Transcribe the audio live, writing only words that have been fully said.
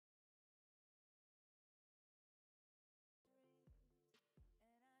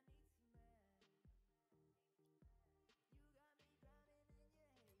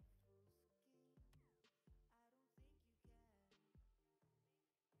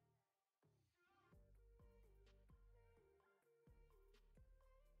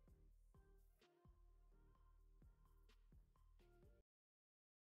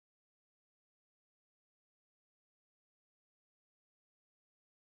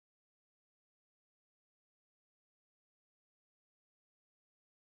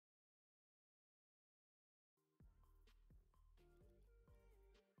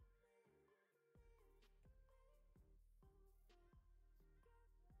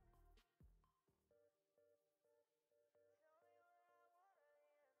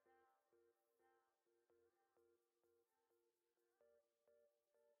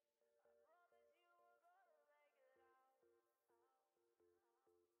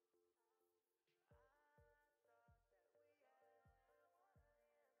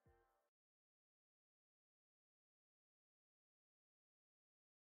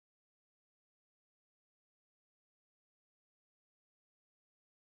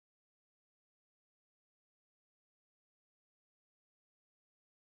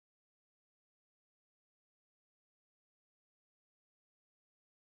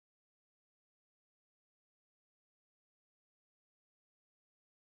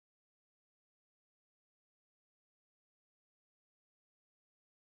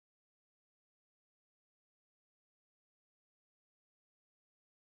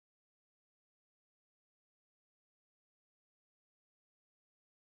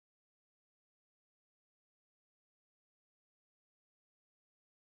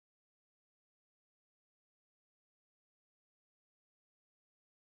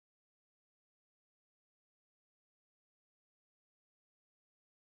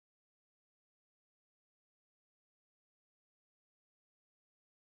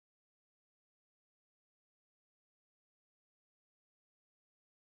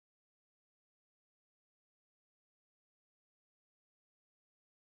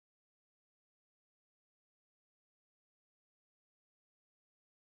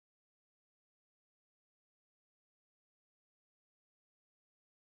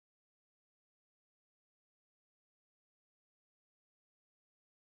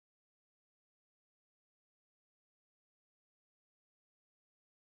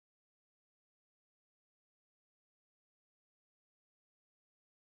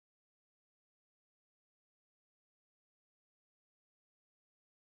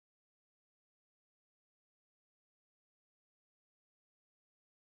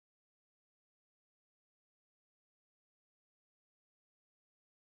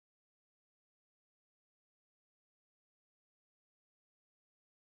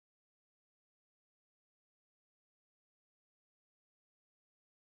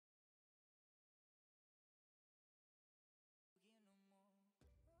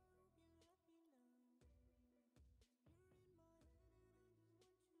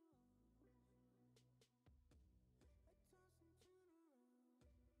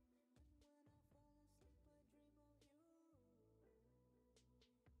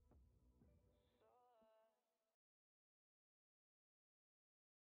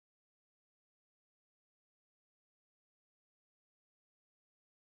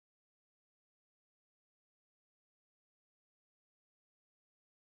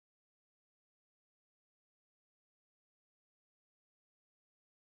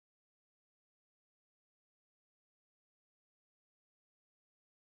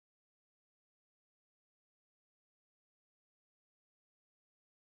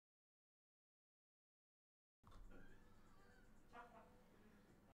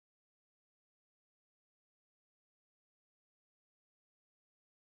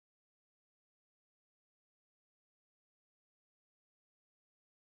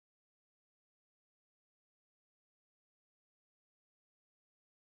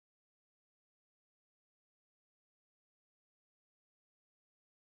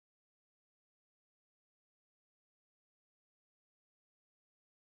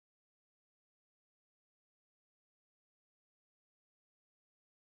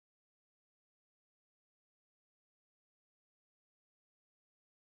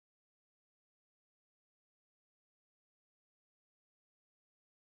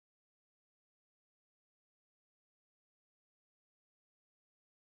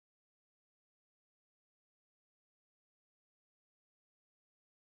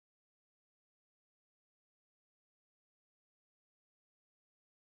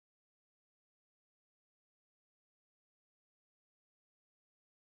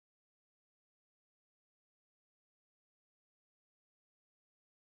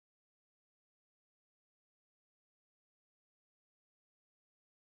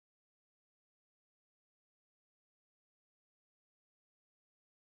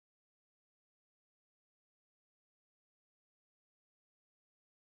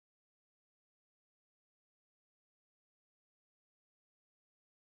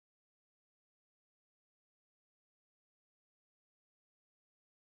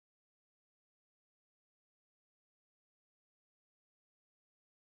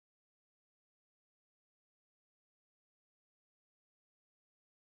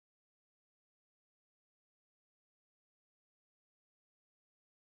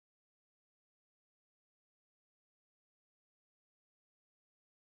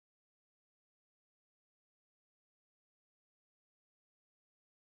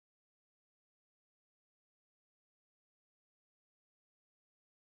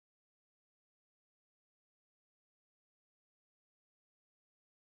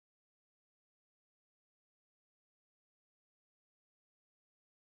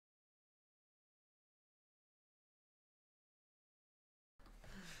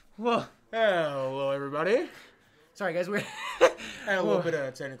Whoa. Hello, everybody. Sorry, guys. We're Had a little bit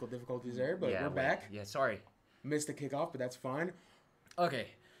of technical difficulties there, but yeah, we're back. Yeah, sorry. Missed the kickoff, but that's fine. Okay.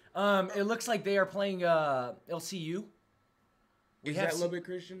 It looks like they are playing LCU. Is that a little bit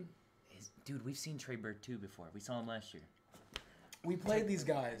Christian? Dude, we've seen Trey Bird too before. We saw him last year. We played these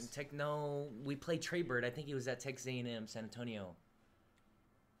guys. We played Trey Bird. I think he was at Texas A&M, San Antonio.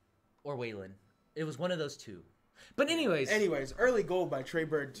 Or Wayland. It was one of those two. But anyways. Early goal by Trey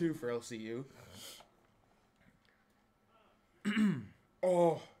Bird 2 for LCU.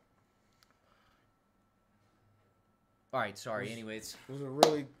 Oh. Alright, sorry. Anyways. It was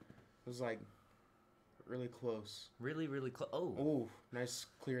really close. Really close. Oh. Oh, nice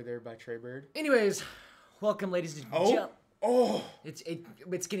clear there by Trey Bird. Anyways, welcome, ladies and gentlemen. Oh.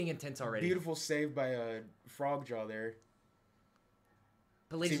 It's getting intense already. Beautiful save by Frog Jaw there.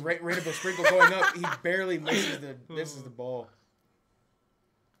 But ladies, see, Rainbow Sprinkle going up. He barely misses the ball.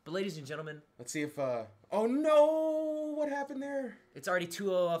 But ladies and gentlemen, let's see if oh no, what happened there? It's already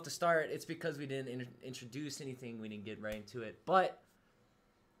 2-0 off the start. It's because we didn't introduce anything. We didn't get right into it. But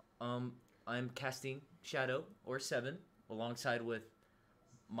I'm casting Shadow or 7 alongside with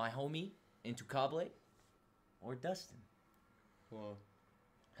my homie into Cable or Dustin. Hello.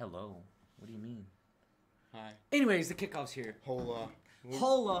 Hello. What do you mean? Hi. Anyways, the kickoff's here. Hola.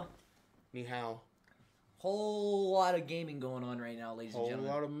 Ni hao. Whole lot of gaming going on right now, ladies and gentlemen.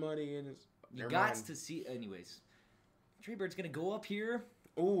 Whole lot of money in his. You got to see. Anyways, Trey Bird's gonna go up here.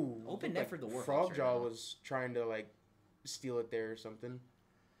 Ooh. Open net for the Warhawks. Frog Jaw was trying to steal it there or something.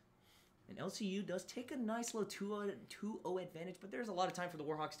 And LCU does take a nice little 2-0 advantage, but there's a lot of time for the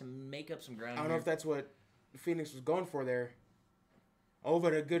Warhawks to make up some ground. I don't know if that's what Phoenix was going for there. Oh,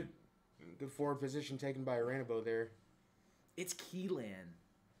 but a good forward position taken by Rainbow there. It's Keelan.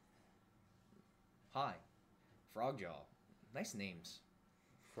 Hi. Frogjaw. Nice names.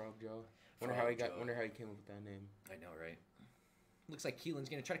 Frogjaw. Wonder how he came up with that name. I know, right? Looks like Keelan's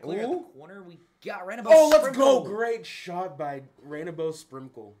gonna try to clear out the corner. We got Rainbow. Oh, let's go! Great shot by Rainbow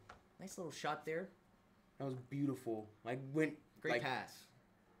Sprinkle. Nice little shot there. That was beautiful. Great pass.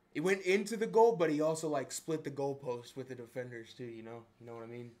 It went into the goal, but he also split the goalpost with the defenders too. You know what I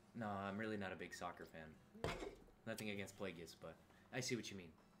mean? No, I'm really not a big soccer fan. Nothing against Plagueis, but I see what you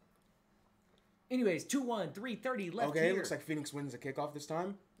mean. Anyways, 2-1, 3:30 left here. Okay, looks like Phoenix wins the kickoff this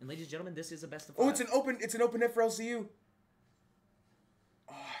time. And ladies and gentlemen, this is a best of 5. Oh, it's an open net for LCU.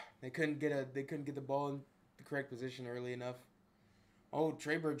 Oh, they couldn't get the ball in the correct position early enough. Oh,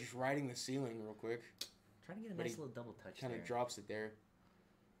 Trey Bird just riding the ceiling real quick. Trying to get a nice little double touch there. Kind of drops it there.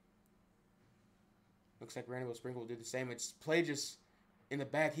 Looks like Rainbow Sprinkle will do the same. It's play just in the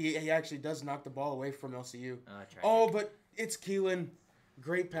back. He actually does knock the ball away from LCU. But it's Keelan.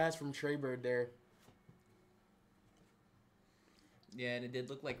 Great pass from Trey Bird there. Yeah, and it did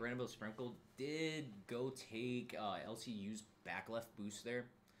look like Rainbow Sprinkle did go take LCU's back left boost there.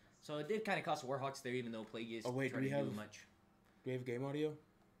 So it did kind of cost Warhawks there, even though Plagueis tried to do much. Do we have game audio?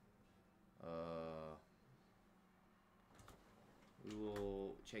 We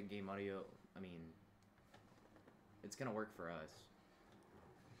will check game audio. I mean, it's gonna work for us.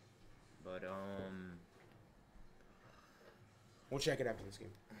 But we'll check it after this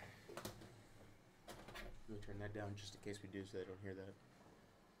game. Let me turn that down just in case we do, so they don't hear that.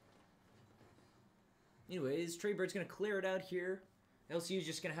 Anyways, Trey Bird's gonna clear it out here. LCU's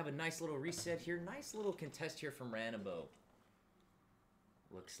just gonna have a nice little reset here. Nice little contest here from Rainbow.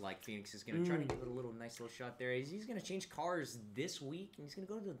 Looks like Phoenix is gonna try to give it a nice little shot there. He's gonna change cars this week, and he's gonna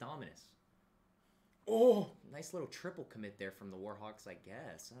go to the Dominus. Oh! Nice little triple commit there from the Warhawks, I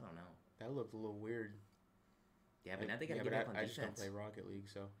guess. I don't know. That looked a little weird. Yeah, but now they gotta get up on defense. I just don't play Rocket League,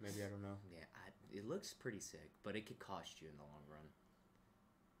 so maybe I don't know. Yeah, it looks pretty sick, but it could cost you in the long run.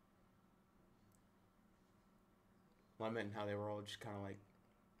 Well, I meant how they were all just kind of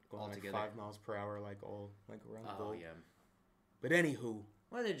going all together. 5 miles per hour, all around the goal. Oh, yeah. But anywho.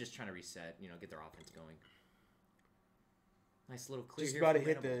 Well, they're just trying to reset, get their offense going. Nice little clear just here. Just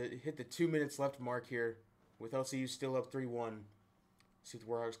about to hit the 2 minutes left mark here, with LCU still up 3-1. See if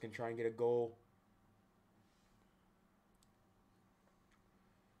the Warhawks can try and get a goal.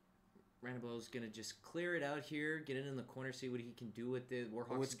 Rainbow's gonna just clear it out here, get it in the corner, see what he can do with it.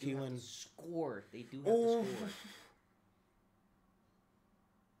 Warhawks it's Keelan. Score. They do have to score.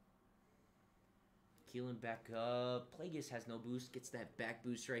 Keelan back up. Plagueis has no boost. Gets that back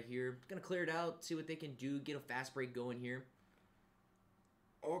boost right here. Gonna clear it out. See what they can do. Get a fast break going here.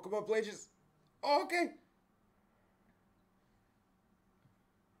 Oh, come on, Plagueis. Oh, okay.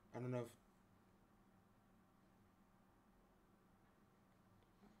 I don't know if...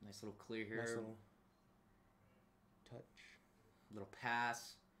 Nice little clear here. Nice little touch. Little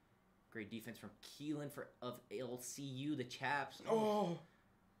pass. Great defense from Keelan of LCU. The Chaps. Oh,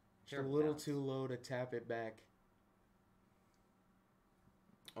 just a Terrible little bounce. too low to tap it back.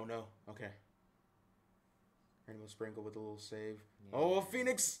 Oh no. Okay. Rainbow Sprinkle with a little save. Yeah. Oh,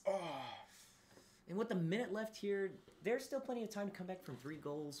 Phoenix. Oh. And with a minute left here, there's still plenty of time to come back from 3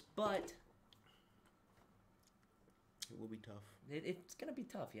 goals, but It will be tough. it's going to be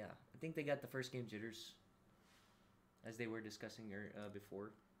tough, yeah. I think they got the first game jitters, as they were discussing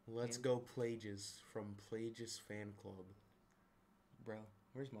before. Let's go Plages from Plages Fan Club. Bro,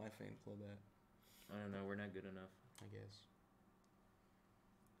 where's my fan club at? I don't know. We're not good enough, I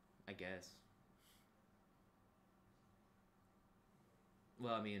guess.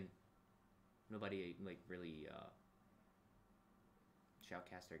 Well, I mean, nobody, like, really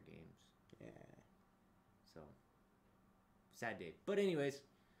shoutcast their games. Yeah. So, sad day. But anyways,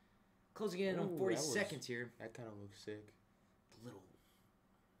 closing in on 40 seconds here. That kind of looks sick. The little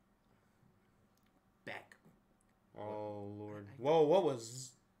back. Oh, Lord. Whoa, what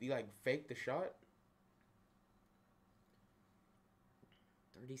was... You, like, faked the shot?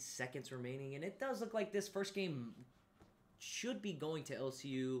 30 seconds remaining, and it does look like this first game should be going to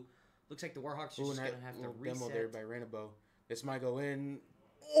LCU. Looks like the Warhawks are just going to have to reset. Demo there by Ranabo. This might go in.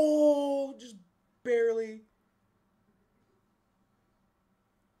 Oh, just barely.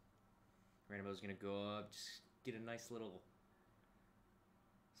 Ranabo's going to go up, just get a nice little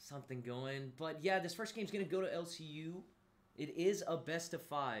something going. But yeah, this first game's going to go to LCU. It is a best of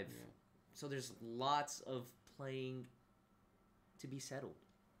 5. Yeah. So there's lots of playing to be settled.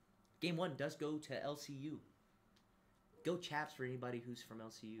 Game 1 does go to LCU. Go Chaps for anybody who's from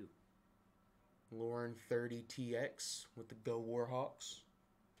LCU. Lauren 30TX with the Go Warhawks.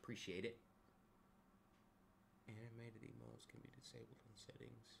 Appreciate it. Animated emotes can be disabled in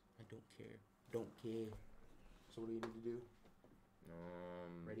settings. I don't care. Don't care. So what do you need to do?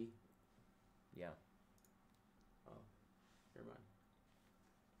 Ready? Yeah. Oh, never mind.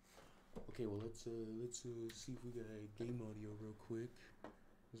 Okay, well let's see if we got a game audio real quick.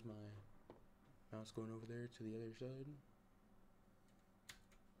 Is my mouse going over there to the other side?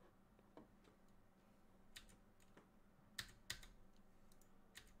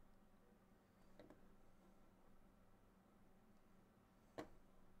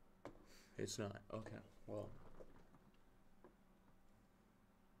 It's not. Okay. Well,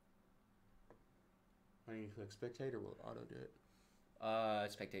 I need to click spectate, or will auto do it?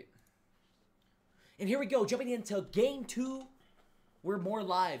 Spectate. And here we go, jumping into game 2. We're more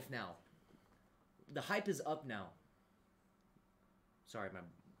live now. The hype is up now. Sorry,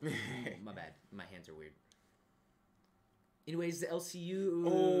 my bad. My hands are weird. Anyways, the LCU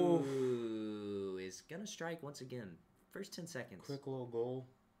is gonna strike once again. First 10 seconds. Quick little goal.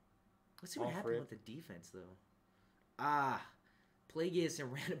 Let's see what happened with the defense, though. Plagueis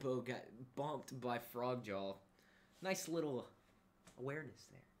and Ranabo got bumped by Frogjaw. Nice little awareness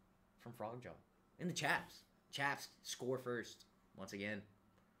there from Frogjaw. And the Chaps. Chaps score first once again.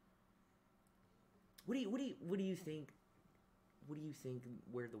 What do you think? What do you think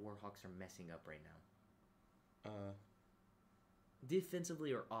where the Warhawks are messing up right now?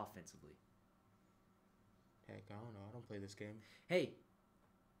 Defensively or offensively? Heck, I don't know. I don't play this game. Hey,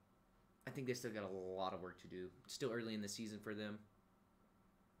 I think they still got a lot of work to do. It's still early in the season for them.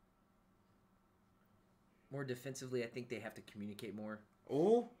 More defensively, I think they have to communicate more.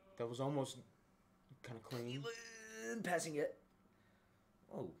 Oh, that was almost kind of clean. Passing it.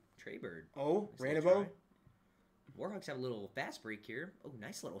 Oh, Treybird. Oh, nice Ranabo. Warhawks have a little fast break here. Oh,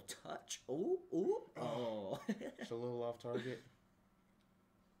 nice little touch. Oh. Just a little off target.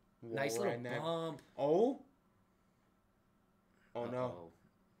 Nice little bump. Oh no. Uh-oh.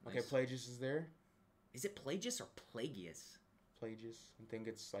 Okay, Nice. Plagius is there. Is it Plagius or Plagius? Plagius. I think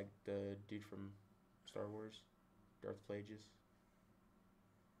it's like the dude from Star Wars. Darth Plagius.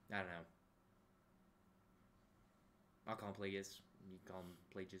 I don't know. I'll call him Plagius. You call him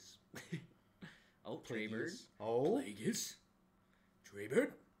Plagius. Oh, Treybird. Oh. Plagius.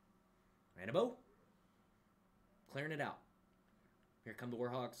 Treybird. Ranabo. Clearing it out. Here come the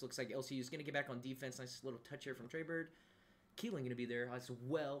Warhawks. Looks like LCU is going to get back on defense. Nice little touch here from Treybird. Keelan going to be there as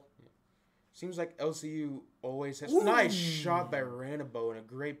well. Yeah. Seems like LCU always has... Ooh. Nice shot by Ranabo and a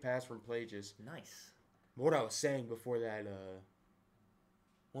great pass from Plagius. Nice. What I was saying before that,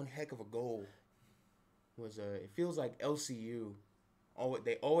 one heck of a goal was, it feels like LCU,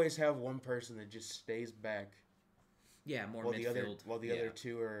 they always have one person that just stays back. Yeah, more while midfield. The other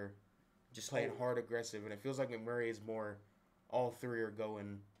two are just playing hard, aggressive. And it feels like McMurray is more, all three are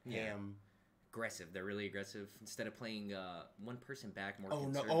going ham. Aggressive. They're really aggressive. Instead of playing one person back more Oh,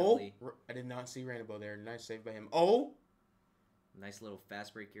 no. conservatively. Oh! I did not see Ranabo there. Nice save by him. Oh! Nice little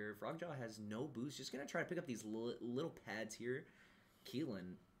fast break here. Frogjaw has no boost. Just going to try to pick up these little pads here.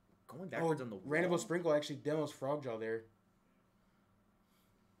 Keelan going backwards on the wall. Random Sprinkle actually demos Frogjaw there.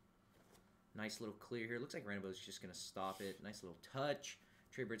 Nice little clear here. Looks like Ranabo's just going to stop it. Nice little touch.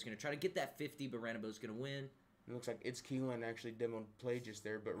 Treybird's going to try to get that 50, but Ranabo's going to win. It looks like it's Keelan actually demoed play just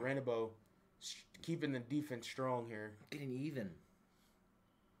there, but Ranabo keeping the defense strong here. Getting even.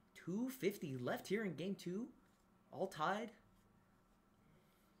 250 left here in game 2. All tied.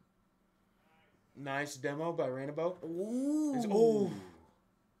 Nice demo by Ranabo. Ooh.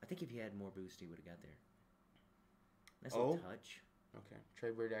 I think if he had more boost, he would have got there. Nice little touch. Okay.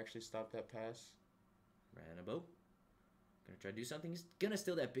 Treybird actually stopped that pass. Ranabo. Gonna try to do something. He's gonna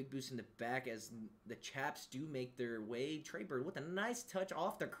steal that big boost in the back as the Chaps do make their way. Treybird with a nice touch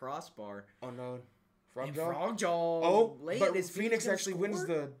off the crossbar. Oh no. Frogjaw. Oh, but is Phoenix actually wins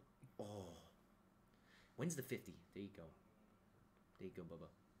the... Oh. Wins the 50. There you go. There you go, Bubba.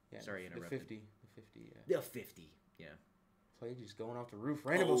 Yeah, Sorry, the interrupted. 50. The 50, yeah. The 50, yeah. Play just going off the roof.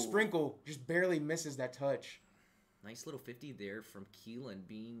 Random Sprinkle just barely misses that touch. Nice little 50 there from Keelan,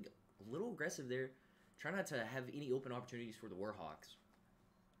 being a little aggressive there. Try not to have any open opportunities for the Warhawks.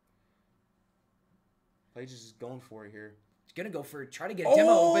 Play just is going for it here. He's going to go for it. Try to get a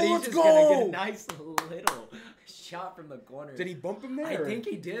demo, but he's just going to get a nice little shot from the corner. Did he bump him there? I think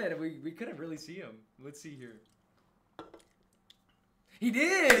he did. We couldn't really see him. Let's see here. He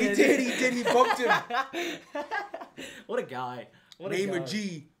did. He did. He bumped him. What a guy. What a Name guy. a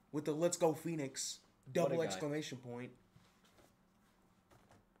G with the Let's Go Phoenix. Double exclamation point.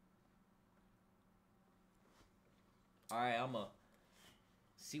 All right, I'm going to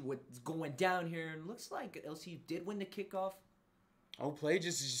see what's going down here. And looks like LCU did win the kickoff. Oh, Play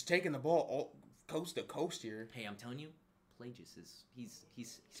just is just taking the ball all coast to coast here. Hey, I'm telling you, Plagius is he's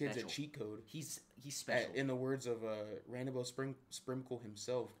Kid's special. a cheat code. He's special. In the words of Randabo Sprinkle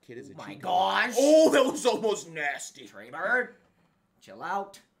himself, Kid is a cheat code. My gosh! Oh, that was almost nasty. Treybird, chill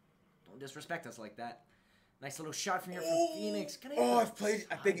out. Don't disrespect us like that. Nice little shot from here from Phoenix. I've played.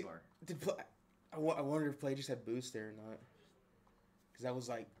 I think. I wonder if Play just had boost there or not. Because that was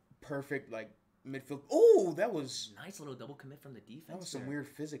like perfect, like midfield. Oh, that was nice little double commit from the defense. That was some weird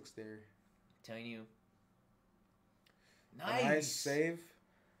physics there. I'm telling you. Nice save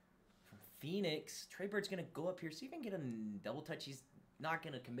from Phoenix. Treybird's gonna go up here, see if he can get a double touch. He's not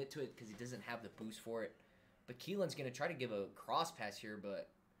gonna commit to it because he doesn't have the boost for it. But Keelan's gonna try to give a cross pass here, but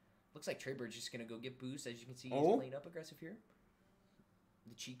looks like Treybird's just gonna go get boost. As you can see, he's playing up aggressive here.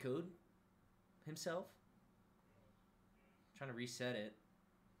 The cheat code himself. Trying to reset it.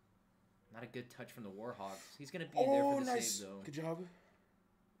 Not a good touch from the Warhawks. He's gonna be there for the save though. Good job.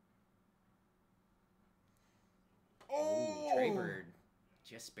 Treybird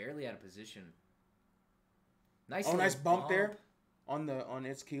just barely out of position. Nice. Nice bump there on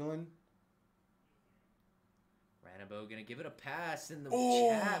it's Keelan. Ranabo gonna give it a pass in the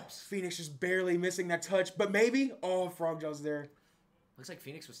Chaps. Phoenix just barely missing that touch, but maybe. Frogjaw's there. Looks like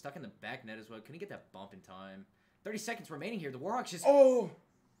Phoenix was stuck in the back net as well. Couldn't get that bump in time. 30 seconds remaining here. The Warhawks just.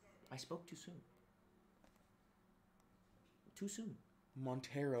 I spoke too soon. Too soon.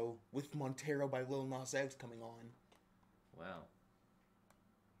 Montero by Lil Nas X coming on. Wow.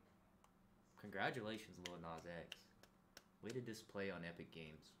 Congratulations, Lil Nas X. Way to display on Epic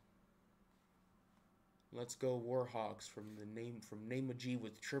Games. Let's go Warhawks from Name a G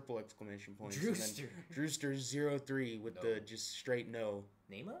with triple exclamation points. Drewster. Drewster 03 with the just straight no.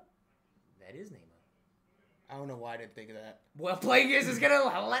 Nema? That is Nema. I don't know why I didn't think of that. Well, Plagueis is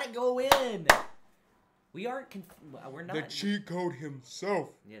gonna let it go in. We aren't. We're not. The cheat code himself.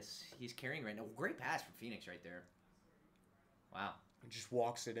 Yes, he's carrying right now. Great pass from Phoenix right there. Wow. He just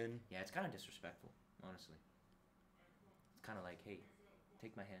walks it in. Yeah, it's kind of disrespectful, honestly. It's kind of like, hey,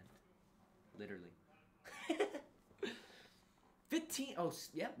 take my hand. Literally.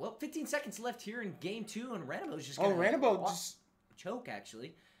 15 seconds left here in game 2, and Ranabo's just gonna Ranabo just choke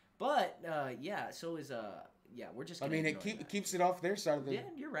actually. But yeah, so is we're just gonna it keeps it off their side of the. Yeah,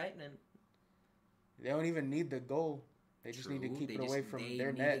 you're right, and they don't even need the goal. They just need to keep it away from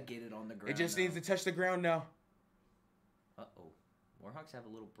their net. Get it on the ground. It just needs to touch the ground now. Warhawks have a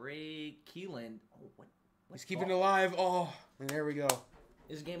little break. Keelan. What? He's keeping it alive. And there we go.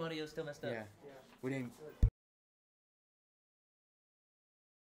 Is game audio still messed up? Yeah. We didn't.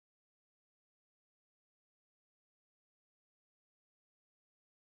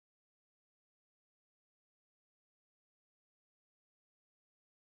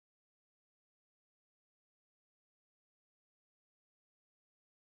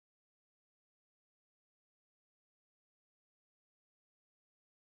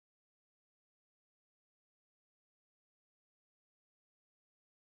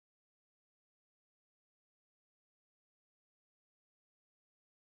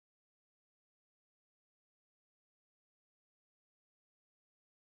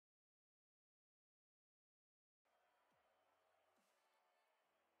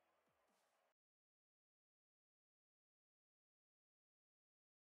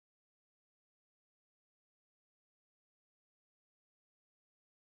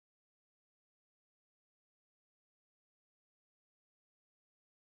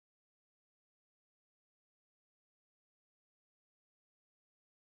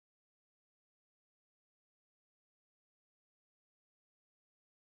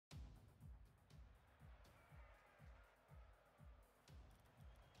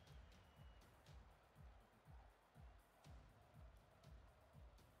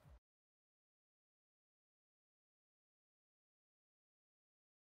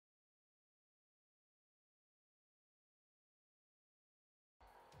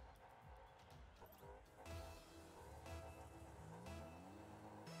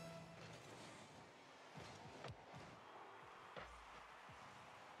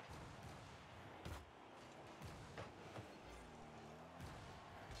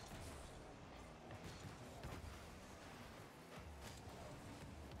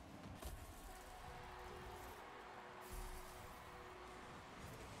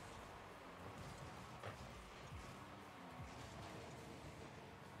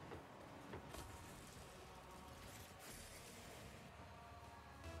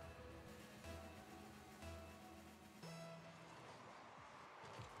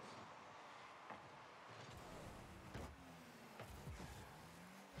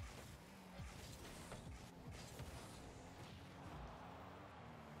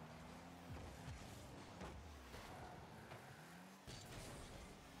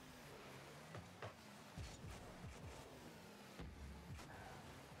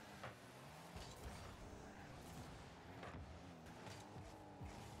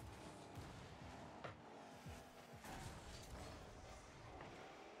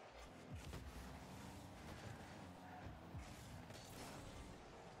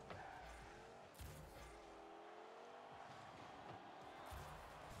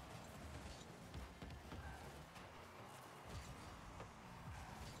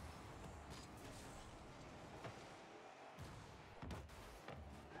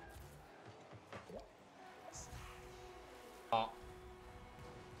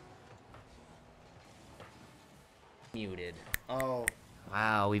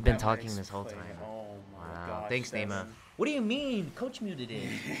 we've been That talking might this whole explain- time. Oh my Wow. gosh. Thanks, Nema. Devin. What do you mean? Coach muted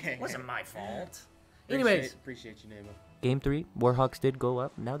it. Wasn't my fault. Appreciate- Anyways, appreciate you, Nema. Game 3, Warhawks did go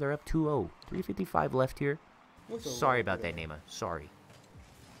up. Now they're up 2-0. 3:55 left here. With a Sorry little about bit that, Nema. Sorry.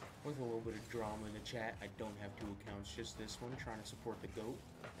 With a little bit of drama in the chat, I don't have 2 accounts, just this one, trying to support the GOAT.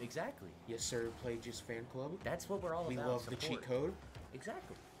 Exactly. Yes, sir, Plagius Fan Club. That's what we're all We about. love the cheat code.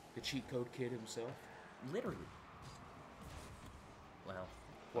 Exactly. The cheat code kid himself. Literally. Well,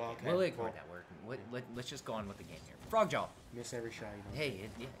 Well, okay. okay. We'll ignore Well, that word. Let's just go on with the game here. Frogjaw. miss every shot you don't Hey, take.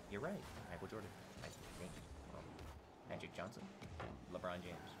 yeah, you're right. Michael Jordan. Thank you. Well, Magic Johnson. LeBron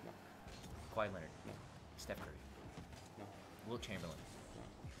James. No. Kawhi Leonard. No. Steph Curry. No. Wilt Chamberlain.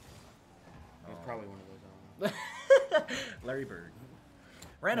 It's Oh. probably one of those. I don't know. Larry Bird.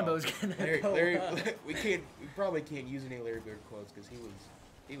 Randombo's gonna go Larry, up. we probably can't use any Larry Bird quotes because he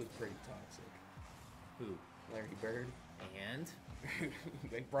was pretty toxic. Who? Larry Bird. And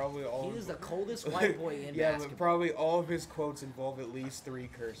Like probably all. he is the coldest white boy in yeah, basketball. but probably all of his quotes involve at least 3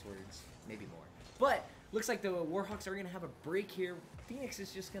 curse words. Maybe more. But looks like the Warhawks are gonna have a break here. Phoenix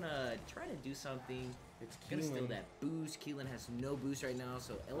is just gonna try to do something. It's Gonna steal Keelan. that boost. Keelan has no boost right now,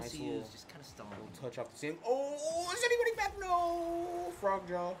 so Nice LCU little- is just kind of stalling. Little touch off the ceiling. Oh, is anybody back? No!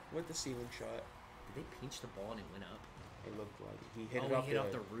 Frogjaw with the ceiling shot. Did they pinch the ball and it went up? It looked like it. He hit Oh, it he off hit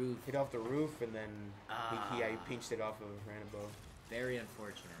off the roof. Hit off the roof and then he Ah. pinched it off of Ranabo. Very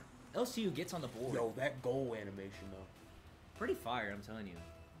unfortunate. LCU gets on the board. Yo, that goal animation though. Pretty fire, I'm telling you.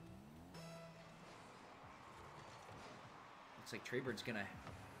 Looks like Treybird's gonna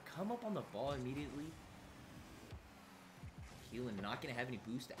come up on the ball immediately. Keelan not gonna have any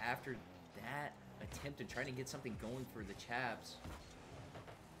boost after that attempt at trying to get something going for the Chaps.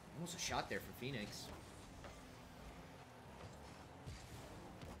 Almost a shot there for Phoenix.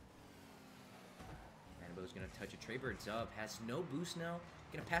 Ranbo's gonna touch it. Treybird's up. Has no boost now.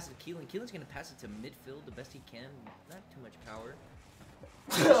 Gonna pass it to Keelan. Keelan's gonna pass it to midfield the best he can. Not too much power.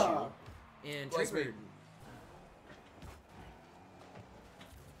 And Bless me. Treybird.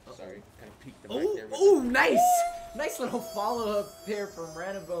 Sorry, kind of peeked the mic Oh, there. oh, nice! Nice little follow-up there from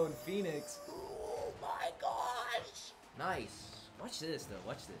Ranabo and Phoenix. Oh my gosh! Nice. Watch this, though.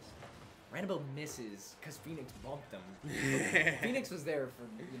 Watch this. Ranabo misses because Phoenix bumped him. Phoenix was there for,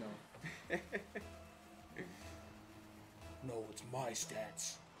 you know. No, it's my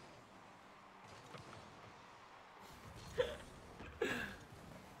stats.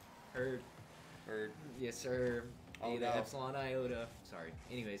 Heard. Heard. Yes, sir. Oh, Eta, no. Epsilon, Iota. Sorry.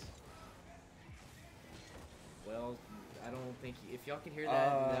 Anyways. Well, I don't think if y'all can hear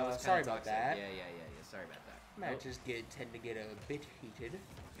that, that was kind sorry of about toxic. that. Yeah. Sorry about that. Matches tend to get a bit heated.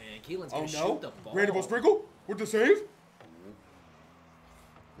 And Keelan's Oh gonna no! shoot the ball. Randable sprinkle with the save.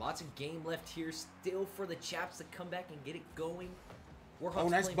 Lots of game left here still for the Chaps to come back and get it going. Warhawks Oh,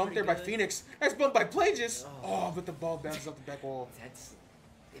 nice playing bump there pretty by good. Phoenix. Nice bump by Plages. Oh. Oh, but the ball bounces off the back wall.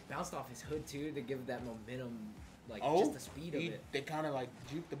 It bounced off his hood too to give that momentum, like Oh, just the speed of it. They kind of like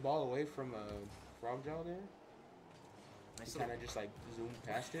juked the ball away from Frogjaw there. Nice He kind of just like zoomed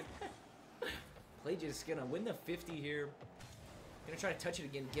past it. Play just gonna win the 50 here. Gonna try to touch it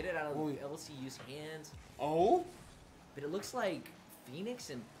again, get it out of Oy. LCU's hands. Oh, But it looks like Phoenix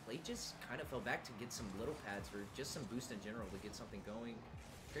and Plages kind of fell back to get some little pads or just some boost in general to get something going.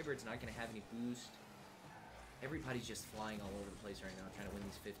 Treybird's not gonna have any boost. Everybody's just flying all over the place right now, trying to win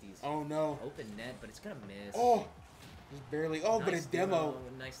these 50s. oh no. Open net, but it's gonna miss. Oh, just barely. Oh, but Nice a demo.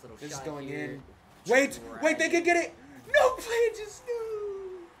 Nice little This is shot going here. in. Wait, they can get it. No, Plages,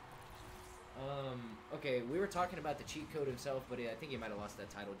 no. Okay, we were talking about the cheat code himself, but I think he might have lost that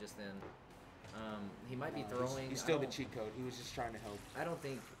title just then. He might be throwing. He's still the cheat code. He was just trying to help. I don't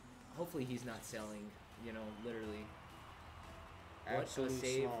think. Hopefully, he's not selling. You know, literally. What Absolute a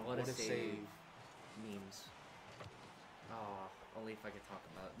save! slump. What a save! Memes. Oh, only if I could talk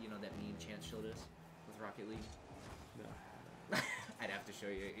about that meme Chance showed us with Rocket League. No. I'd have to show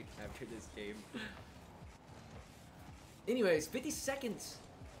you after this game. Anyways, 50 seconds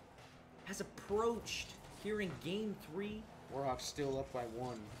has approached here in Game 3. Warhawks still up by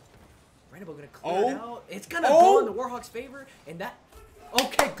 1. Ranabo gonna clear it out. It's gonna go Oh! in the Warhawks' favor, and that.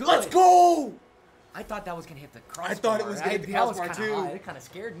 Okay, good. Let's go! I thought that was gonna hit the crossbar. I thought it was gonna hit the that was crossbar, kinda too. high. It kind of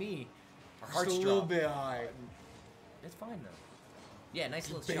scared me. Our Just hearts a little dropped. bit high. It's fine though. Yeah, nice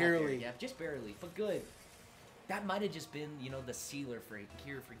little Barely. shot there. Yeah, just barely, but good. That might have just been, the sealer for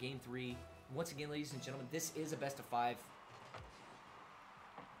here for Game 3. Once again, ladies and gentlemen, this is a best of 5.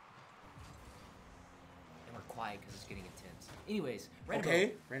 And we're quiet because it's getting intense. Anyways, Ranabo,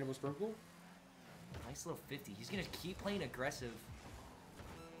 Okay, Randable sprinkle. nice little 50. He's gonna keep playing aggressive.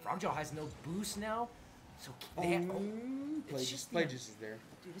 Frogjaw has no boost now, So they it's just Plages is there.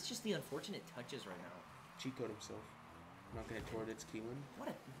 dude, it's just the unfortunate touches right now. Cheat code himself. Not gonna toward its Keelan.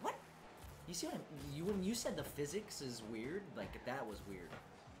 What? You see what when you said the physics is weird, like that was weird.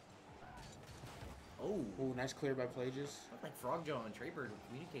 Oh, Nice clear by Plages. looked like Frogjaw and Traybird were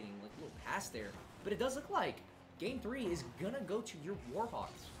communicating like a little pass there, but it does look like Game 3 is gonna go to your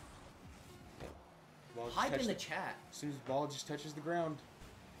Warhawks. Hype in the chat. As soon as the ball just touches the ground,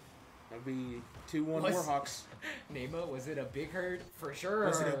 that'll be 2-1 Warhawks. Nema, was it a big herd? For sure.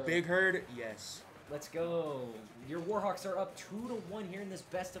 Was it a big herd? Yes. Let's go. Your Warhawks are up 2-1 here in this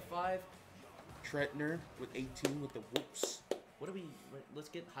best of 5. Tretner with 18 with the whoops. What do we? Let's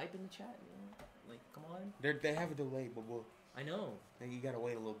get hype in the chat. Like, come on. They have a delay, but I know. you gotta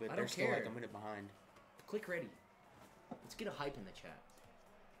wait a little bit. I They're don't still care. like a minute behind. Click ready. Let's get a hype in the chat.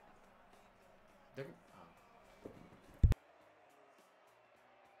 They're.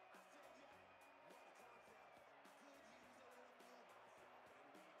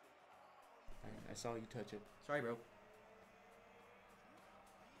 I saw you touch it. Sorry, bro.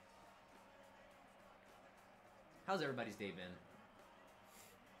 How's everybody's day been?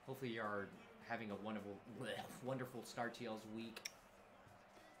 Hopefully you are having a wonderful start to y'all's week.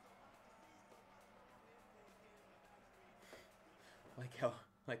 Like how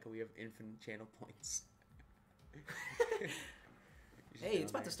we have infinite channel points. Hey,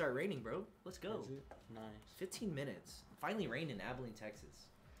 it's about to start raining, bro. Let's go. Is it? Nice. 15 minutes. Finally rained in Abilene, Texas.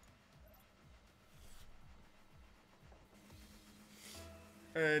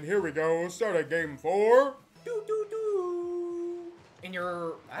 And here we go. Start at game 4. Do do do. And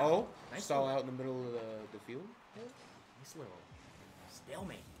you're nice stall little, out in the middle of the field. nice little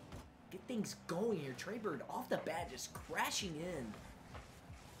stalemate. Get things going here. Traybird off the bat just crashing in.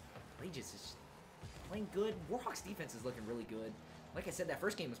 Regis is playing good. Warhawks defense is looking really good. Like I said, that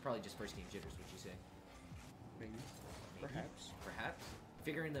first game was probably just first game jitters. Would you say? Maybe. Perhaps.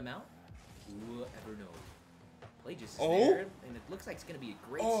 Figuring them out. Whoever knows. Plages is Oh. there, and it looks like it's going to be a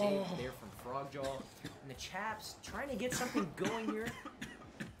great save there from Frogjaw. And the Chaps trying to get something going here.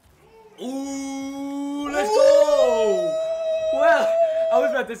 Ooh, let's go! Well, I was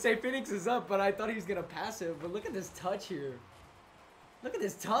about to say Phoenix is up, but I thought he was going to pass it. But look at this touch here. Look at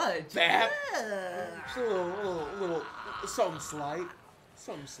this touch. Bap. Yeah. Just a little something slight.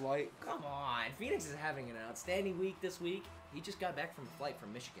 Something slight. Come on. Phoenix is having an outstanding week this week. He just got back from a flight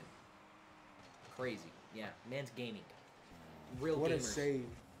from Michigan. Crazy. Yeah, man's gaming. Real What gamers. a save.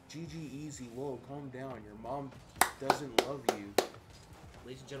 GG easy. Whoa, calm down. Your mom doesn't love you.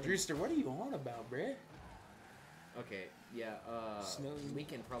 Ladies and gentlemen. Drewster, what are you on about, bruh? Okay, yeah, Snowy. we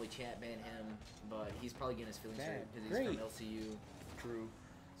can probably chat ban him, but he's probably getting his feelings hurt because he's Great. from LCU. True.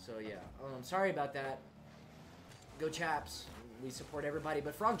 So yeah, sorry about that. Go Chaps. We support everybody,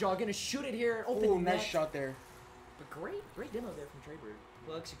 but Frogjaw gonna shoot it here. Open Oh, net. nice shot there. But great demo there from Traybird.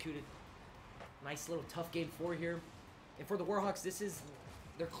 Well executed. Nice little tough game 4 here. And for the Warhawks, this is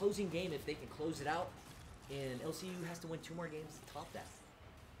their closing game if they can close it out. And LCU has to win 2 more games to top that.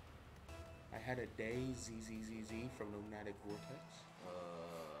 I had a day ZZZZ from Lunatic Vortex.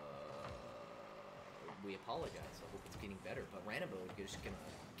 We apologize. I hope it's getting better. But Ranabo is just going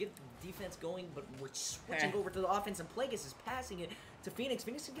to get the defense going, but we're switching over to the offense, and Plagueis is passing it to Phoenix.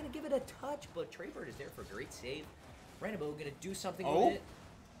 Phoenix is going to give it a touch, but Traybird is there for a great save. Ranabo going to do something with it.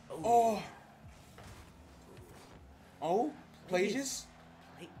 Oh, Plagius?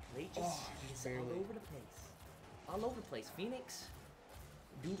 Plagius is barely. all over the place. All over the place. Phoenix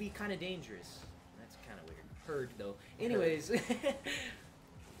do be kind of dangerous. That's kind of weird. Heard, though. Anyways, it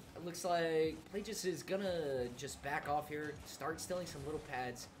looks like Plagius is going to just back off here, start stealing some little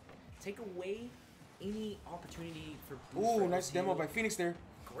pads, take away any opportunity for boost. Ooh, nice demo by Phoenix there.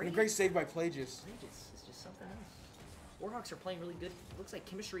 And a great save by Plagius. Plagius is just something else. Warhawks are playing really good. It looks like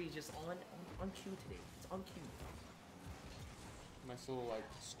chemistry is just on cue today. It's on cue. Nice little, like,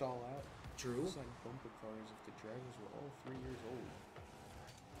 stall out. True. It's like bumper cars if the dragons were all 3 years old.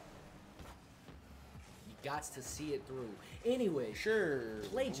 You got to see it through. Anyway, Sure.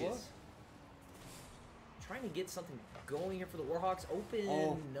 Plagius. Trying to get something going here for the Warhawks. Open.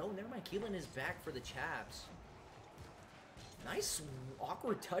 No, never mind. Keelan is back for the Chaps. Nice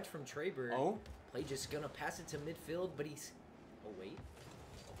awkward touch from Traybird. Plagius gonna pass it to midfield, but he's... Oh, wait.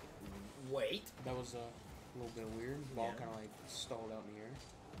 Wait. That was a little bit weird. Ball kind of like stalled out in the air.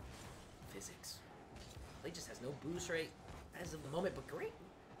 Physics. Plagius has no boost rate as of the moment, but great.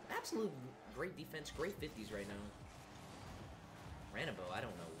 Absolute great defense. Great 50s right now. Ranabo, I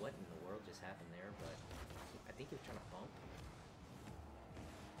don't know what in the world just happened there, but I think he was trying to bump.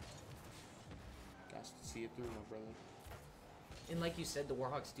 Got to see it through, my brother. And like you said, the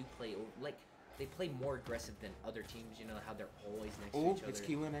Warhawks do play, like, they play more aggressive than other teams. You know how they're always next to Oh, each other. it's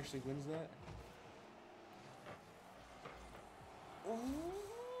Keelan actually wins that. Oh,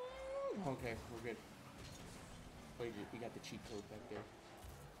 okay, we're good. Wait, we got the cheat code back there.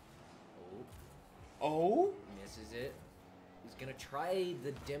 Oh, Misses it. He's gonna try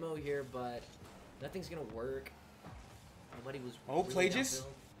the demo here, but nothing's gonna work. Nobody was. Oh, really Plagius?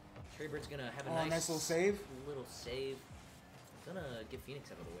 downfield. Treybird's gonna have a nice little save. Little save. Gonna get Phoenix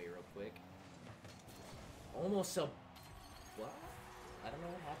out of the way real quick. Almost a. What? I don't know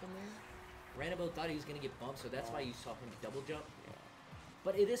what happened there. Ranabo thought he was gonna get bumped, so that's why you saw him double jump. Yeah.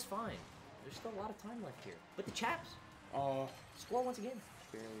 But it is fine. There's still a lot of time left here. But the Chaps score once again.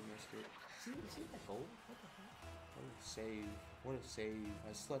 Barely missed it. See that goal? What the heck? What a save. What a save.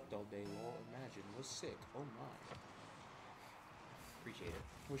 I slept all day. Well, imagine. Was sick. Oh my. Appreciate it.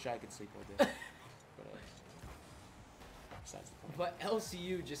 Wish I could sleep all day. But, besides the point. But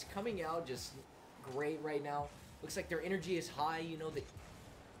LCU just coming out just great right now. Looks like their energy is high. You know,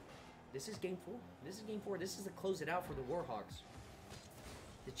 this is game 4. This is game 4. This is to close it out for the Warhawks.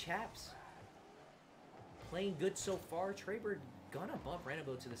 The Chaps playing good so far. Treybird gonna bump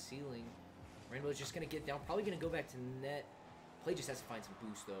Ranabo to the ceiling. Ranabo's just gonna get down. Probably gonna go back to net. Play just has to find some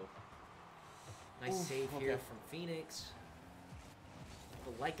boost though. Nice save here from Phoenix.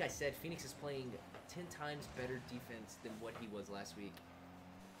 But like I said, Phoenix is playing 10 times better defense than what he was last week.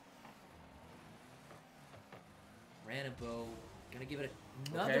 Ranabo gonna give it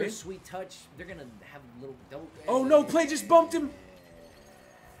another sweet touch. They're gonna have a little double. Oh no, Play just bumped him.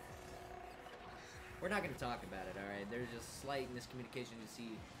 We're not gonna talk about it, all right? There's just slight miscommunication. You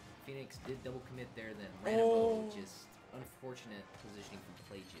see, Phoenix did double commit there. Then Ranabo just unfortunate positioning from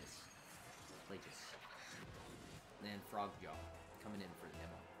Plagius. And Frogjaw coming in for the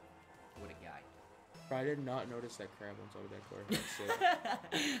demo. What a guy. I did not notice that crab on top of that core.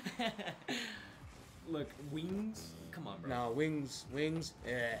 Look, wings. Come on, bro. No, wings.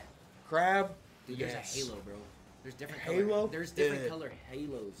 Crab. Dude, there's a halo, bro. There's different halo. Color, there's different color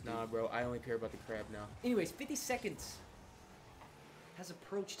halos, dude. Nah, bro. I only care about the crab now. Anyways, 50 seconds has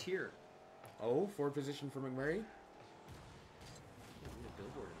approached here. Oh, forward position for McMurray. A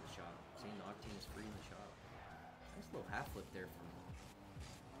billboard in the shop saying the Octane is free in the shop. Nice little half flip there from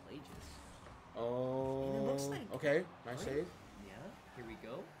Plagius. Oh. And it looks like okay. Nice save. Yeah. Here we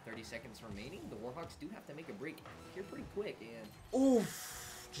go. 30 seconds remaining. The Warhawks do have to make a break here pretty quick, and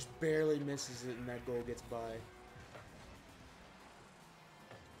oof. Just barely misses it, and that goal gets by.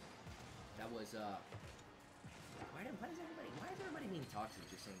 that was why is everybody being toxic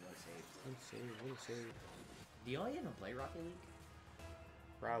just saying what a save? What a save. Do y'all even play Rocket League?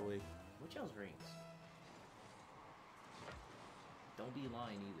 Probably. What y'all's rings? Don't be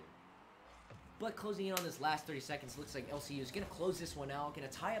lying either. But closing in on this last 30 seconds, looks like LCU is going to close this one out. Going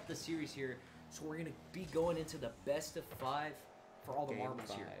to tie up the series here. So we're going to be going into the best of 5 for all the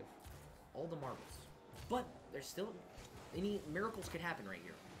marbles here. All the marbles. But there's still... any miracles could happen right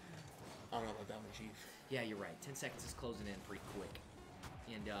here. I don't know about that one, Chief. Yeah, you're right. 10 seconds is closing in pretty quick.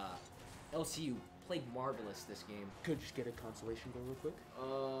 And LCU played marvelous this game. Could just get a consolation goal real quick.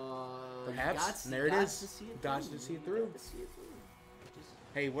 Perhaps. There it is. Got to see it through.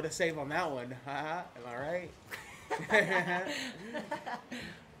 Hey, what a save on that one. Haha. Am I right?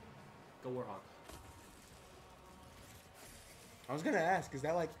 Go Warhawk. I was gonna ask, is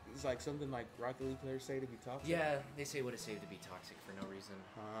that like something like Rocket League players say to be toxic? Yeah, they say what a save to be toxic for no reason.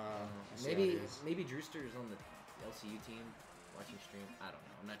 Maybe Drewster is on the LCU team watching stream. I don't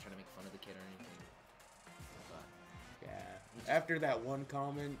know. I'm not trying to make fun of the kid or anything. But yeah. After that one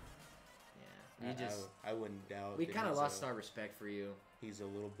comment, yeah, I wouldn't doubt. We kind of lost our respect for you. He's a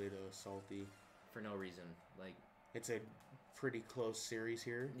little bit salty. For no reason. Like, it's a pretty close series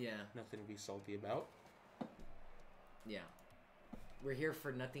here. Yeah. Nothing to be salty about. Yeah. We're here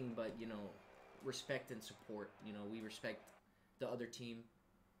for nothing but, you know, respect and support. You know, we respect the other team.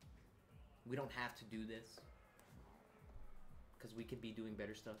 We don't have to do this. Because we could be doing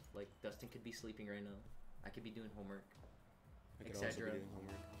better stuff. Like, Dustin could be sleeping right now. I could be doing homework. I could also be doing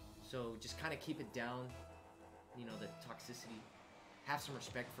homework. So just kind of keep it down. You know, the toxicity. Have some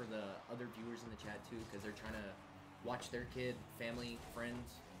respect for the other viewers in the chat, too. Because they're trying to watch their kid, family,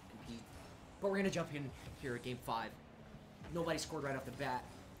 friends compete. But we're going to jump in here at Game 5. Nobody scored right off the bat.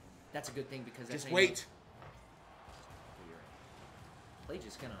 That's a good thing because that's just wait.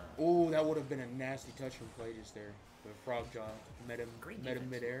 Plagius gonna. Oh, that would have been a nasty touch from Plagius there. The Frogjaw met him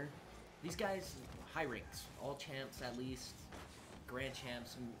midair. These guys, high ranks, all champs at least, grand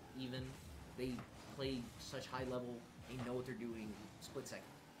champs even. They play such high level. They know what they're doing. Split second.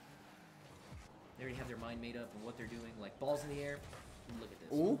 They already have their mind made up on what they're doing. Like balls in the air, Look at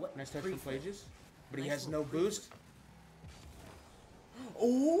this. Ooh, What? nice touch Free from flip. Plages. But he Nice has no little free boost.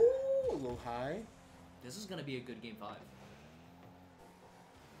 Oh, a little high. This is gonna be a good game 5.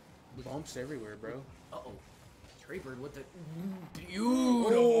 Bumps everywhere, bro. Uh-oh. Treybird with the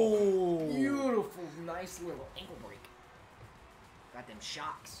beautiful, beautiful, nice little ankle break. Got them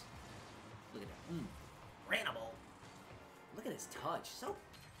shocks. Look at that. Rannable. Look at his touch. So,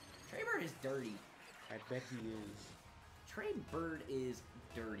 Treybird is dirty. I bet he is. Treybird is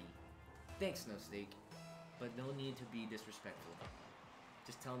dirty. Thanks, No Steak. But no need to be disrespectful.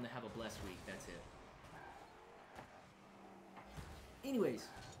 Just tell him to have a blessed week. That's it. Anyways,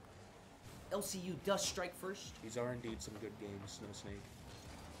 LCU does strike first. These are indeed some good games, No Snake.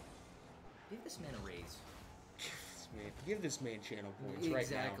 Give this man a raise. Give this man channel points right now.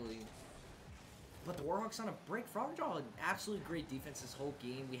 Exactly. But the Warhawks on a break. Frogjaw, an absolutely great defense this whole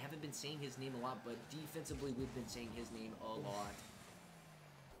game. We haven't been saying his name a lot, but defensively we've been saying his name a lot.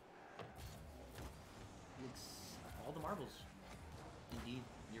 Looks all the marbles. Indeed,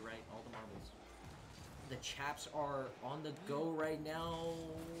 you're right. All the marbles. The Chaps are on the go right now.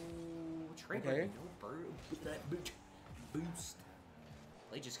 Treybird, Okay. no boost.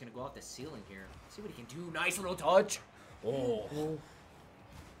 Play just gonna go off the ceiling here. See what he can do. Nice little touch. Oh.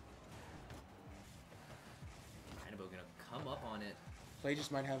 Rannabo gonna come up on it. Play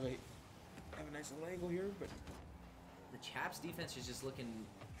just might have a nice little angle here, but The Chaps defense is just looking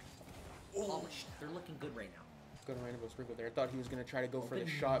polished. They're looking good right now. go to Random Sprinkle there. I thought he was gonna try to go for the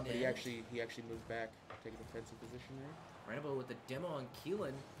Open shot, but he net. actually moved back, taking a defensive position there. Rannabo with the demo on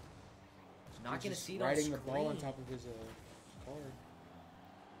Keelan. Not He's gonna just see it on riding screen. the ball on top of his card.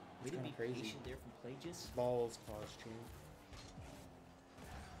 Way to kinda be crazy. patient there from Plages. Balls paused, champ.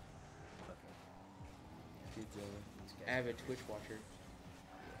 Okay. Dude's These guys avid are Twitch watcher.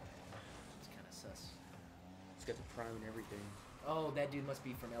 It's kind of sus. He's got the prime and everything. Oh, that dude must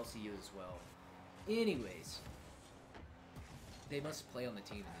be from LCU as well. Anyways, they must play on the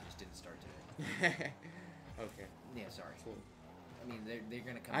team and they just didn't start today. Okay. Yeah, sorry. Cool. I mean, they're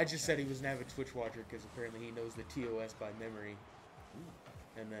gonna come. I out just and said he was an avid Twitch watcher because apparently he knows the TOS by memory.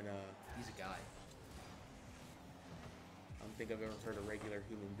 And then, he's a guy. I don't think I've ever heard a regular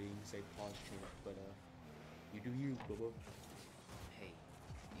human being say pause champ, but, you do you, Bubba. Hey,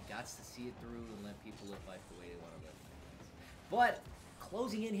 you got to see it through and let people live life the way they want to live. But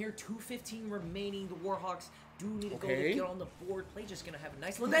closing in here, 2:15 remaining. The Warhawks do need to go to Okay. get on the board. Play just gonna have a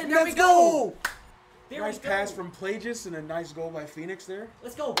nice. There Let's we go. There Nice we go. pass from Plages and a nice goal by Phoenix there.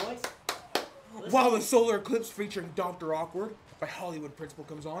 Let's go, boys. Let's While go. the Solar Eclipse featuring Dr. Awkward by Hollywood Principal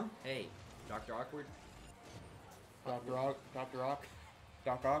comes on. Hey, Dr. Awkward. Dr. Ock.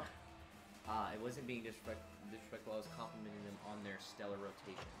 Doc Ock. It wasn't being disrespectful. I was complimenting them on their stellar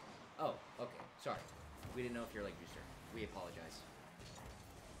rotation. Oh, okay. Sorry. We didn't know if you're like booster. We apologize.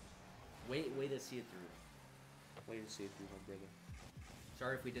 Way to see it through. Wait to see it through, my brother.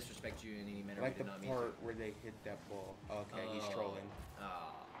 Sorry if we disrespect you in any manner. I like We the did not mean to. part where they hit that ball. Okay, he's trolling.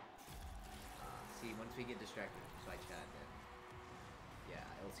 See, once we get distracted by chat, then yeah,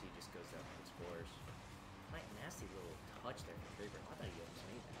 LC just goes up and explores. Quite nasty little touch there from Draper. I thought he almost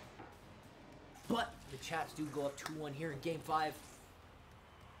made that. But the Chaps do go up 2-1 here in Game 5.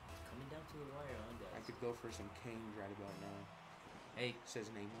 Coming down to the wire, huh, I guys? could go for some canes right about now. Hey, Says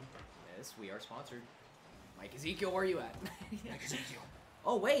Neymar. yes, we are sponsored. Mike Ezekiel, where are you at? Mike Ezekiel.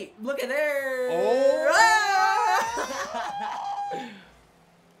 Oh wait, look at there! Oh! Ah!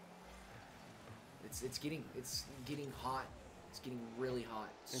 It's getting hot. It's getting really hot.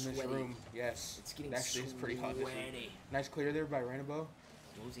 In Sweaty. this room, yes. It's getting Actually, it's pretty hot. This room. sweaty. Nice clear there by Rannabo.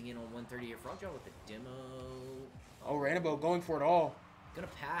 Closing in on 130 here. Frogjaw with the demo. Oh, Rannabo going for it all. Gonna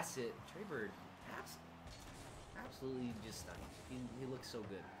pass it. Treybird, absolutely just stunning. He looks so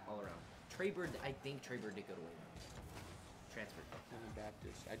good all around. Treybird, I think Treybird did go to Wayne. Transferred.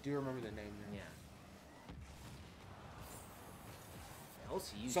 Baptist. I do remember the name now. Yeah.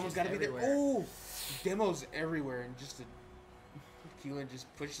 LCU. Someone's got to be there. Oh, demos everywhere, and just Keelan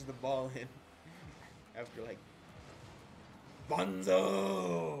just pushes the ball in after like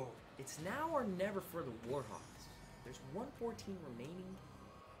Bonzo. It's now or never for the Warhawks. There's 114 remaining.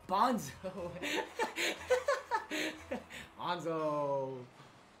 Bonzo.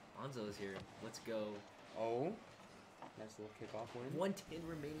 Bonzo is here. Let's go. Oh, nice little kickoff win. 110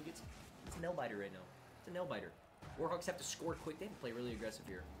 remaining. It's a nail biter right now. It's a nail biter. Warhawks have to score quick. They have to play really aggressive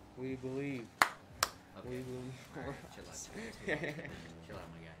here. We believe. Okay. We believe. All right, chill out. Chill out,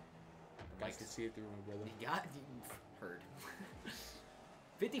 my guy. Nice to see it through, my brother. You got heard.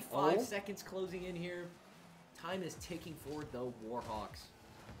 55 Oh. seconds closing in here. Time is ticking for the Warhawks.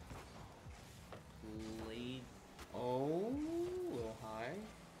 Played. Oh, a little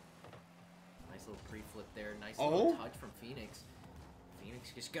little pre-flip there. Nice little touch from Phoenix.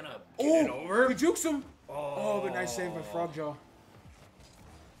 Phoenix just gonna get it Oh, over. he jukes him. Oh, but nice save by Frogjaw.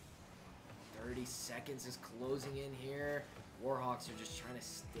 30 seconds is closing in here. Warhawks are just trying to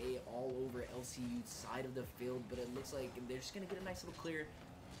stay all over LCU's side of the field, but it looks like they're just gonna get a nice little clear.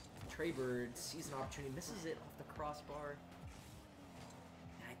 Treybird sees an opportunity, misses it off the crossbar.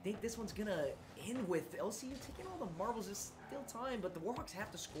 And I think this one's gonna end with LCU taking all the marbles. There's still time, but the Warhawks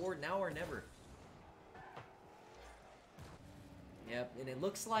have to score now or never. Yep, and it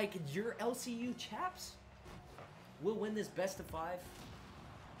looks like your LCU chaps will win this best of 5.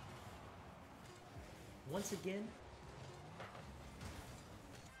 Once again,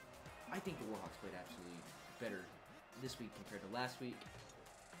 I think the Warhawks played absolutely better this week compared to last week.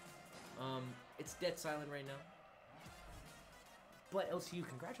 It's dead silent right now. But LCU,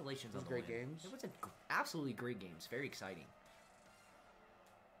 congratulations on the great win. games. It was absolutely great games. Very exciting.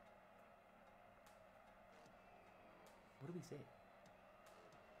 What do we say?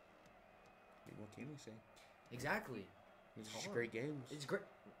 What can we say? Exactly. It's hard. just great games. It's great.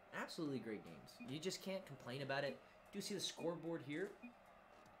 Absolutely great games. You just can't complain about it. Do you see the scoreboard here?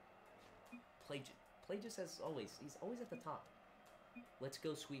 Play just as always. He's always at the top. Let's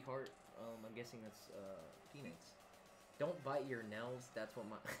go, sweetheart. I'm guessing that's Phoenix. Don't bite your nails. That's what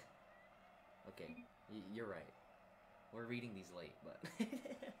my... Okay, you're right. We're reading these late, but...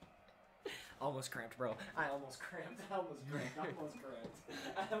 Almost cramped, bro. I almost cramped. I almost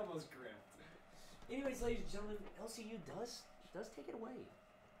cramped. Anyways, ladies and gentlemen, LCU does take it away.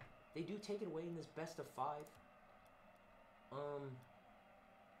 They do take it away in this best of 5. I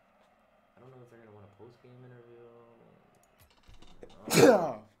don't know if they're gonna want a post-game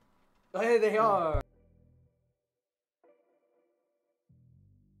interview. Hey, they are.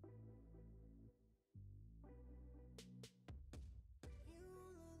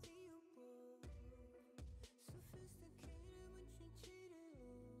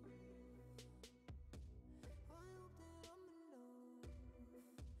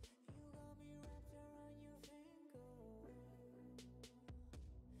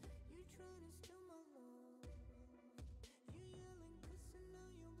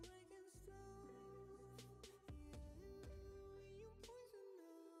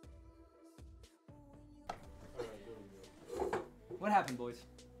 What happened, boys?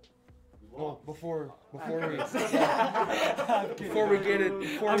 Well, before we get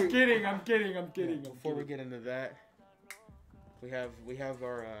into that, we have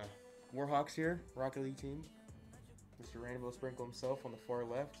our Warhawks here, Rocket League team. Mr. Rainbow Sprinkle himself on the far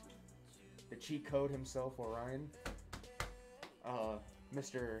left. The cheat code himself, Orion.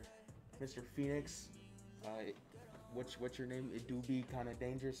 Mr. Phoenix. What's your name? It do be kind of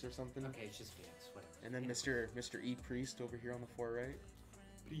dangerous or something. Okay, it's just Phoenix. Whatever. And then Mr. E Priest over here on the far right.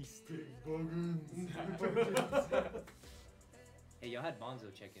 Priest. Hey, y'all had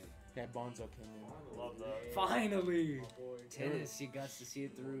Bonzo check in. Yeah, Bonzo came in. Love that. Finally! Tennis, you got to see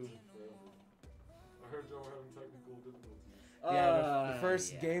it through. I heard y'all were having technical difficulties. Yeah, the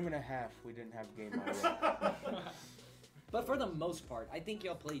first game and a half, we didn't have game audio. But for the most part, I think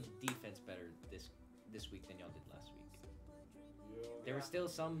y'all played defense better this week than y'all did last week. Yeah. There were still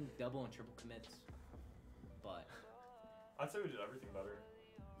some double and triple commits, but I'd say we did everything better.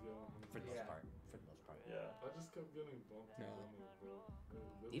 Yeah. for the most part. For the most part. Yeah. I just kept getting bumped. No.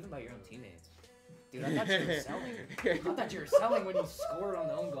 Even by your own teammates. Dude, I thought you were selling. I thought you were selling when you scored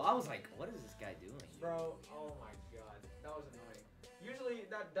on the own goal. I was like, what is this guy doing? Bro, oh my god. That was annoying. Usually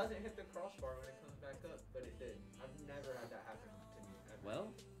that doesn't hit the crossbar when it comes back up, but it did. I've never had that happen to me. Ever.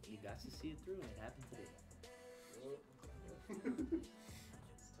 Well, you got to see it through, and it happened today.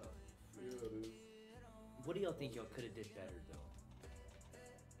 It's tough. Yeah, it is. What do y'all think y'all could have did better, though?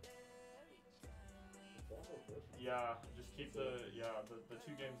 Yeah, just keep the 2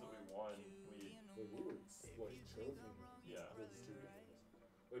 games that we won, we were like chosen. Yeah. Those 2 games.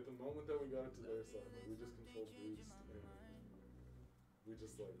 Like the moment that we got it to their side, like, we just controlled boost and we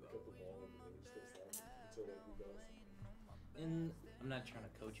just like kept the ball and we just kept stopping until like we got something. And I'm not trying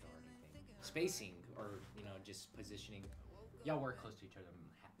to coach y'all or anything. Spacing or just positioning, y'all work close to each other.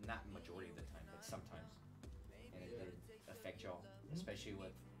 Not majority of the time, but sometimes, and it did affect y'all, especially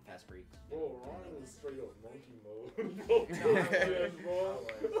with fast breaks. Bro, Ryan was straight up monkey mode. Bro.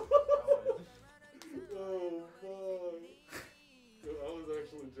 Oh fuck. I was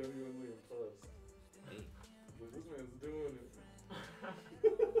actually genuinely impressed. Hey, Like, this man's doing it.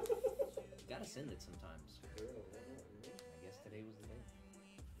 you gotta send it sometimes. Yeah, why not, you know? I guess today was the day.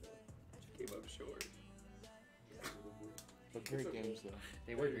 Came up short. But It's great okay. games though.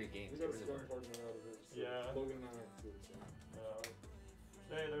 They were great games. We They got a really sparring were. partner out of it. So Yeah. Logan and I have too, so.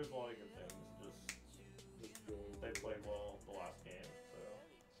 Hey, there's a lot of good things. Just They played well the last game, so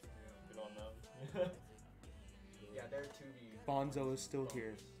good on them. Yeah, they're 2v. Bonzo is still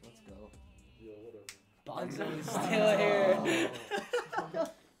here. Let's go. Yeah, whatever. Bonzo is still here.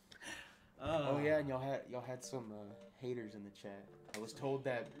 Oh yeah, and y'all had some haters in the chat. I was told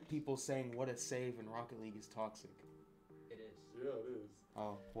that people saying what a save in Rocket League is toxic. It is. Yeah, it is.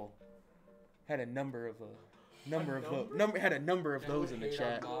 Oh well, had a number of those in the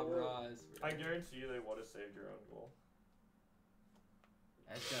chat. I guarantee you they would have saved your own goal.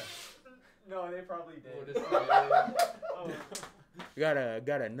 That's No, they probably did. Oh. Got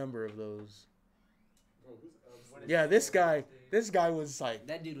a number of those. Bro, who's absolutely... Yeah, this guy was like,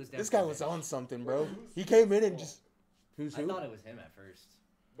 that dude was. this guy was on something, bro. He came in and just, who's I who? thought it was him at first.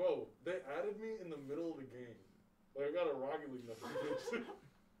 Bro, they added me in the middle of the game. Like, I got a Rocket League notification.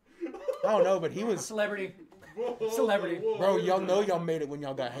 I don't know, but he was, Celebrity. Whoa, Celebrity. whoa, bro. whoa. Y'all know y'all made it when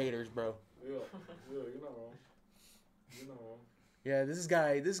y'all got haters, bro. Yeah, you're not wrong. You're not wrong. Yeah, this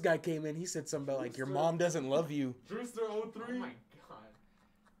guy came in. He said something about like your mom doesn't love you. Drewster03. Oh my god.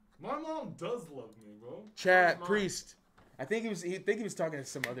 My mom does love me, bro. Chat mom? priest. I think he was talking to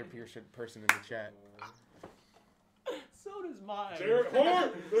some other person in the chat. So does mine. Jared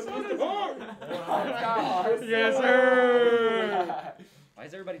Hart! That's Mr. Hart! Yes, sir. Why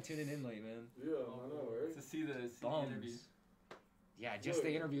is everybody tuning in late, man? Yeah, I know, right? To see the Bums. interview. Yeah, just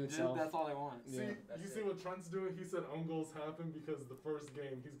the interview itself. That's all they want. See, that's you it. see what Trent's doing? He said own goals happen because the first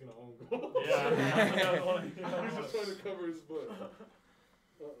game he's gonna own goals. Yeah. He's just trying to cover his butt.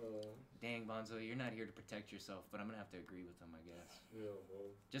 Dang, Bonzo, you're not here to protect yourself, but I'm gonna have to agree with him, I guess. Yeah, bro.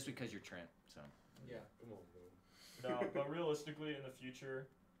 Just because you're Trent, so. Yeah. Come on, bro. No, but realistically, in the future,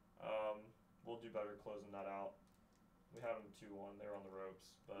 we'll do better closing that out. We had them 2-1. They were on the ropes,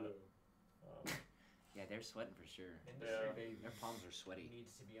 but Yeah, they're sweating for sure. Industry Yeah. baby. Their palms are sweaty.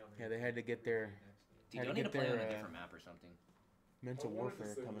 Needs to be on. Yeah, they had to get their Dude, Had y'all to need to get play on their, a different map or something. mental I wanted to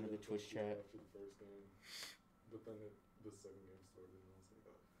warfare send coming to you the Twitch chat. After the first game, but then the second game started, and I was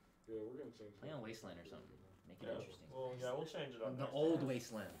like, yeah, we're gonna change. Play it. on Wasteland or something. Make it yeah. interesting. Well, yeah, we'll change it up. The next old time.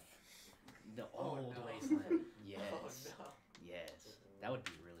 Wasteland. The Oh, old no. Wasteland. Yes. Oh, no. Yes. That would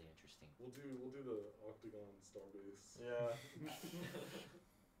be really interesting. We'll do the Octagon Starbase. Yeah.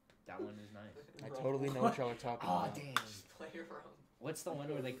 That one is nice. I totally know what y'all are talking Oh, about. dang. Just play around. What's the one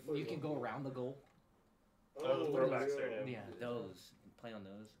where like you can go around the goal? Oh, the throwback stadium. Yeah, those. Play on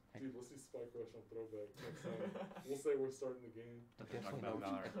those. Dude, let's do Spike Rush on throwback next time. We'll say we're starting the game. Okay, talk Definitely know,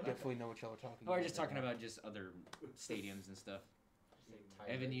 about what Valorant. definitely know what y'all are talking Oh, about. we're just talking about just other stadiums and stuff.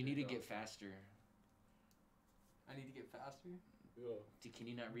 Evan, you need to get faster. I need to get faster. Yeah. Can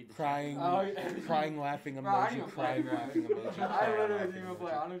you not read the Crying, Oh, yeah. crying, laughing Bro, I emoji, didn't crying, play, bro. laughing emoji. I crying, literally laughing didn't even emoji.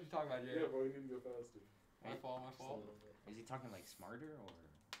 play. I don't know what you're talking about, Yeah, Jared. bro, you need to go faster. My fault, my fault. Is he talking like smarter or?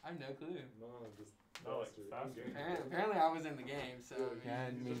 I have no clue. No, just No, like faster. faster. In-game. Apparently I was in the game, so. Yeah,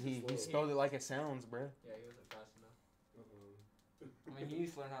 I mean, he Slow. spelled it like it sounds, bruh. Yeah, he wasn't fast enough. I mean, he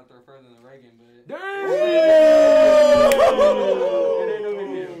needs to learn how to throw further than Reagan, but. Damn! It ain't no big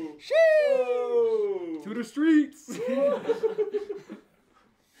deal. Whoa! To the streets!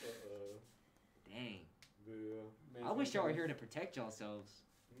 Dang. Yeah. I wish y'all were here to protect yourselves.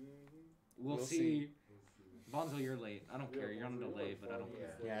 Mm-hmm. We'll We'll see. see. Bonzo, you're late. I don't Yeah, care. You're on a Bonzo, you're delay, like but I don't 5 care.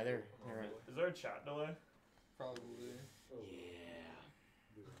 minutes late. Yeah, they're Is there a chat delay? Probably. Oh,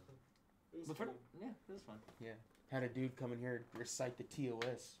 Yeah. It was But for, fun. yeah, it was fun. had a dude come in here recite the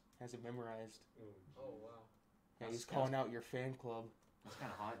TOS. Has it memorized. Oh, Oh wow. Yeah, he's That's- calling out your fan club. That's kind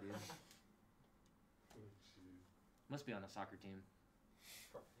of hot, dude. oh, jeez. Must be on a soccer team.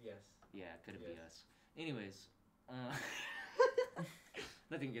 Yes. Yeah, could it be Yes. us? Anyways,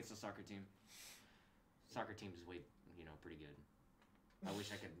 nothing against the soccer team. Soccer team is way, pretty good. I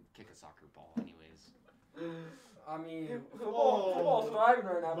wish I could kick a soccer ball. Anyways, I mean, football's thriving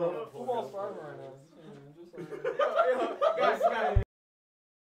right now, bro. Football's thriving right now. Just like, Guys,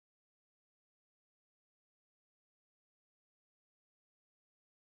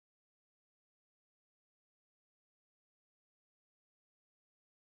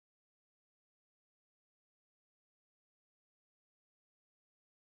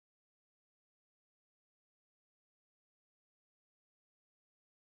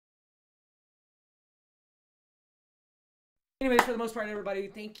 anyways, for the most part, everybody,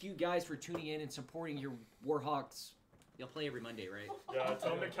 thank you guys for tuning in and supporting your Warhawks. They'll play every Monday, right? Yeah,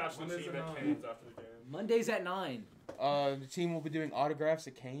 tell them to catch the Mondays team at at 9. Canes after the game. Mondays at 9. The team will be doing autographs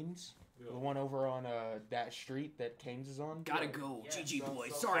at Canes. Yeah. The one over on that street that Canes is on. Gotta go, Yeah, GG South- boys.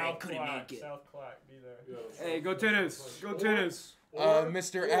 South- Sorry I South couldn't Clack, make it. South Clack, be there. Yeah, Hey, so- go tennis! Go Or- tennis! or-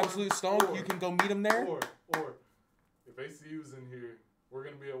 Mr. or- Absolute Stonk, you can go meet him there. Or if ACU's in here, we're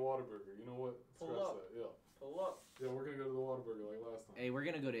gonna be at Whataburger. You know what? Pull Scratch up. that. Yeah. Pull up. Yeah, we're gonna go to the Whataburger like last time. Hey, we're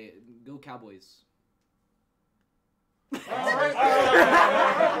gonna go Cowboys. Time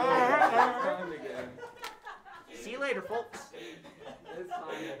again. See you later, folks. It's time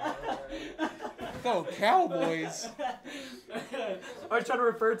again. Go Cowboys. I was trying to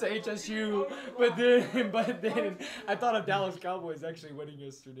refer to HSU, but then I thought of Dallas Cowboys actually winning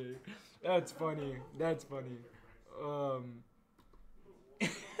yesterday. That's funny. That's funny.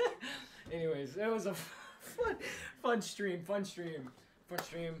 Anyways, it was a fun stream.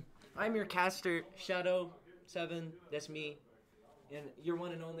 I'm your caster, Shadow7. That's me, and your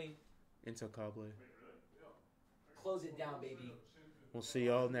one and only. Intel Cobbler. Close it down, baby. We'll see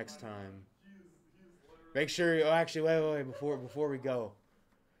y'all next time. Make sure. Oh, actually, wait. Before we go,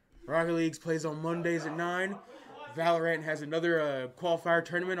 Rocket Leagues plays on Mondays at 9. Valorant has another qualifier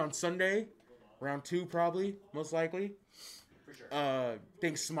tournament on Sunday, round 2 probably, most likely. For sure.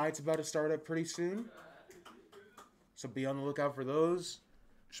 Think Smite's about to start up pretty soon, so be on the lookout for those.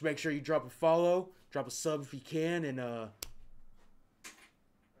 Just make sure you drop a follow, drop a sub if you can,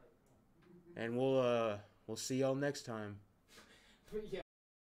 and we'll see y'all next time. Yeah.